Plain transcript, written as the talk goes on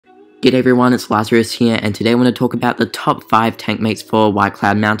G'day everyone, it's Lazarus here, and today I want to talk about the top 5 tank mates for White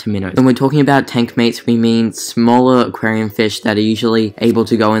Cloud Mountain Minnows. When we're talking about tank mates, we mean smaller aquarium fish that are usually able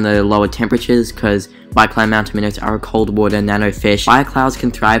to go in the lower temperatures, because White Cloud Mountain Minnows are a cold water nano fish. White Clouds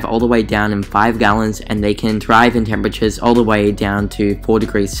can thrive all the way down in 5 gallons, and they can thrive in temperatures all the way down to 4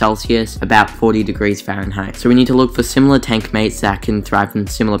 degrees Celsius, about 40 degrees Fahrenheit. So we need to look for similar tank mates that can thrive in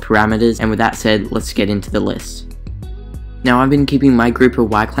similar parameters, and with that said, let's get into the list. Now, I've been keeping my group of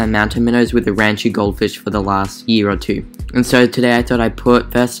White Cloud Mountain Minnows with the Ranchi Goldfish for the last year or two. And so today I thought I'd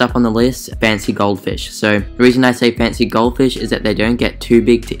put first up on the list, Fancy Goldfish. So the reason I say Fancy Goldfish is that they don't get too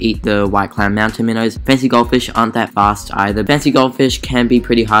big to eat the White Cloud Mountain Minnows. Fancy Goldfish aren't that fast either. Fancy Goldfish can be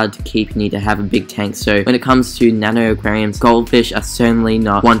pretty hard to keep, you need to have a big tank. So when it comes to nano aquariums, Goldfish are certainly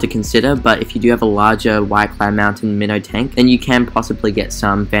not one to consider, but if you do have a larger White Cloud Mountain Minnow tank, then you can possibly get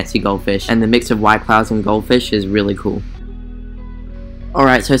some Fancy Goldfish. And the mix of White Clouds and Goldfish is really cool.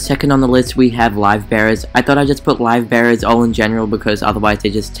 Alright, so second on the list we have Livebearers. I thought I'd just put Livebearers all in general because otherwise they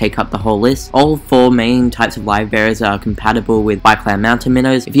just take up the whole list. All 4 main types of Livebearers are compatible with White Cloud Mountain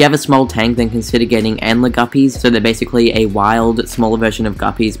Minnows. If you have a small tank, then consider getting antler Guppies. So they're basically a wild, smaller version of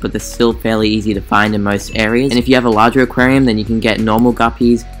Guppies, but they're still fairly easy to find in most areas. And if you have a larger aquarium, then you can get normal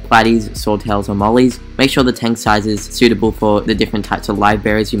Guppies, Platies, Swordtails, or Mollies. Make sure the tank size is suitable for the different types of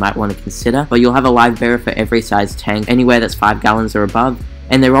Livebearers you might want to consider, but you'll have a Livebearer for every size tank, anywhere that's 5 gallons or above,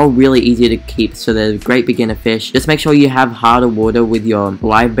 and they're all really easy to keep, so they're great beginner fish. Just make sure you have harder water with your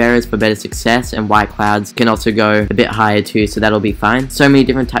Livebearers for better success, and White Clouds can also go a bit higher too, so that'll be fine. So many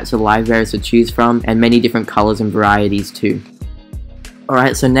different types of Livebearers to choose from, and many different colors and varieties too.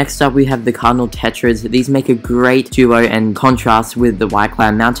 Alright, so next up we have the Cardinal Tetras. These make a great duo and contrast with the White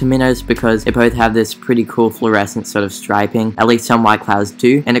Cloud Mountain Minnows because they both have this pretty cool fluorescent sort of striping, at least some White Clouds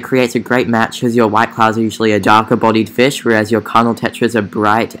do, and it creates a great match because your White Clouds are usually a darker bodied fish, whereas your Cardinal Tetras are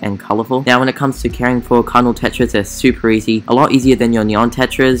bright and colourful. Now when it comes to caring for Cardinal Tetras, they're super easy, a lot easier than your Neon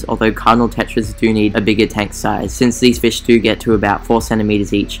Tetras, although Cardinal Tetras do need a bigger tank size, since these fish do get to about 4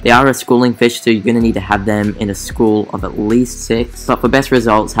 centimeters each. They are a schooling fish, so you're going to need to have them in a school of at least 6, but for best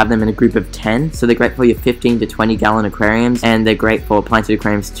results, have them in a group of 10, so they're great for your 15 to 20 gallon aquariums, and they're great for planted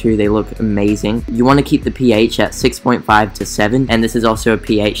aquariums too. They look amazing. You want to keep the pH at 6.5 to 7, and this is also a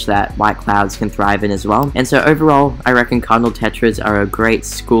pH that White Clouds can thrive in as well. And so overall, I reckon Cardinal Tetras are a great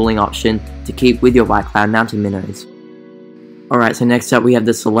schooling option to keep with your White Cloud Mountain Minnows. Alright, so next up we have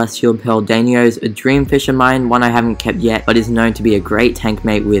the Celestial Pearl Danios, a dream fish of mine, one I haven't kept yet, but is known to be a great tank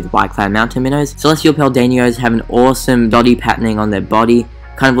mate with White Cloud Mountain Minnows. Celestial Pearl Danios have an awesome dotty patterning on their body.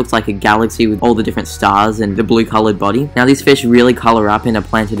 Kind of looks like a galaxy with all the different stars and the blue colored body. Now these fish really color up in a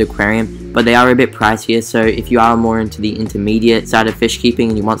planted aquarium, but they are a bit pricier, so if you are more into the intermediate side of fish keeping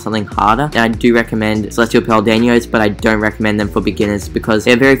and you want something harder, then I do recommend Celestial Pearl Danios, but I don't recommend them for beginners because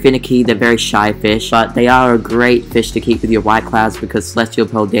they're very finicky, they're very shy fish, but they are a great fish to keep with your White Clouds because Celestial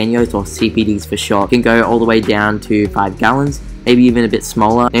Pearl Danios, or CPDs for short, can go all the way down to 5 gallons. Maybe even a bit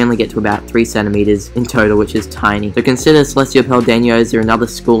smaller. They only get to about 3 centimeters in total, which is tiny. So consider Celestial Pearl Danios. They're another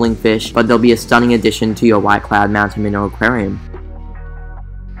schooling fish, but they'll be a stunning addition to your White Cloud Mountain Minnow aquarium.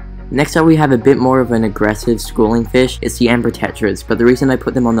 Next up we have a bit more of an aggressive schooling fish. It's the Emperor Tetras, but the reason I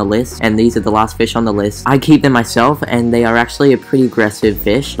put them on the list, and these are the last fish on the list, I keep them myself and they are actually a pretty aggressive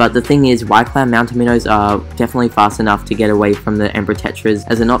fish, but the thing is White Cloud Mountain Minnows are definitely fast enough to get away from the Emperor Tetras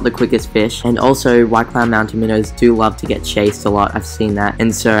as they're not the quickest fish, and also White Cloud Mountain Minnows do love to get chased a lot, I've seen that,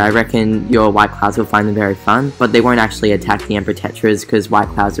 and so I reckon your White Clouds will find them very fun, but they won't actually attack the Emperor Tetras because White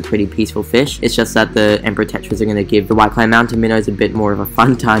Clouds are pretty peaceful fish. It's just that the Emperor Tetras are going to give the White Cloud Mountain Minnows a bit more of a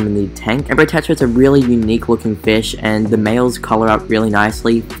fun time in the tank. Emperor Tetras are a really unique looking fish, and the males color up really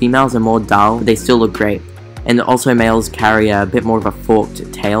nicely. Females are more dull, but they still look great. And also males carry a bit more of a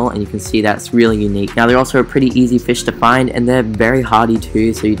forked tail, and you can see that's really unique. Now they're also a pretty easy fish to find, and they're very hardy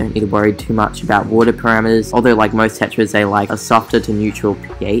too, so you don't need to worry too much about water parameters, although like most tetras they like a softer to neutral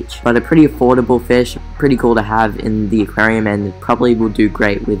pH. But a pretty affordable fish, pretty cool to have in the aquarium, and probably will do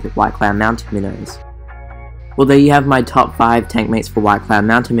great with White Cloud Mountain Minnows. Well, there you have my top 5 tank mates for White Cloud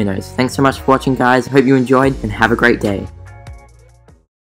Mountain Minnows. Thanks so much for watching guys, hope you enjoyed, and have a great day.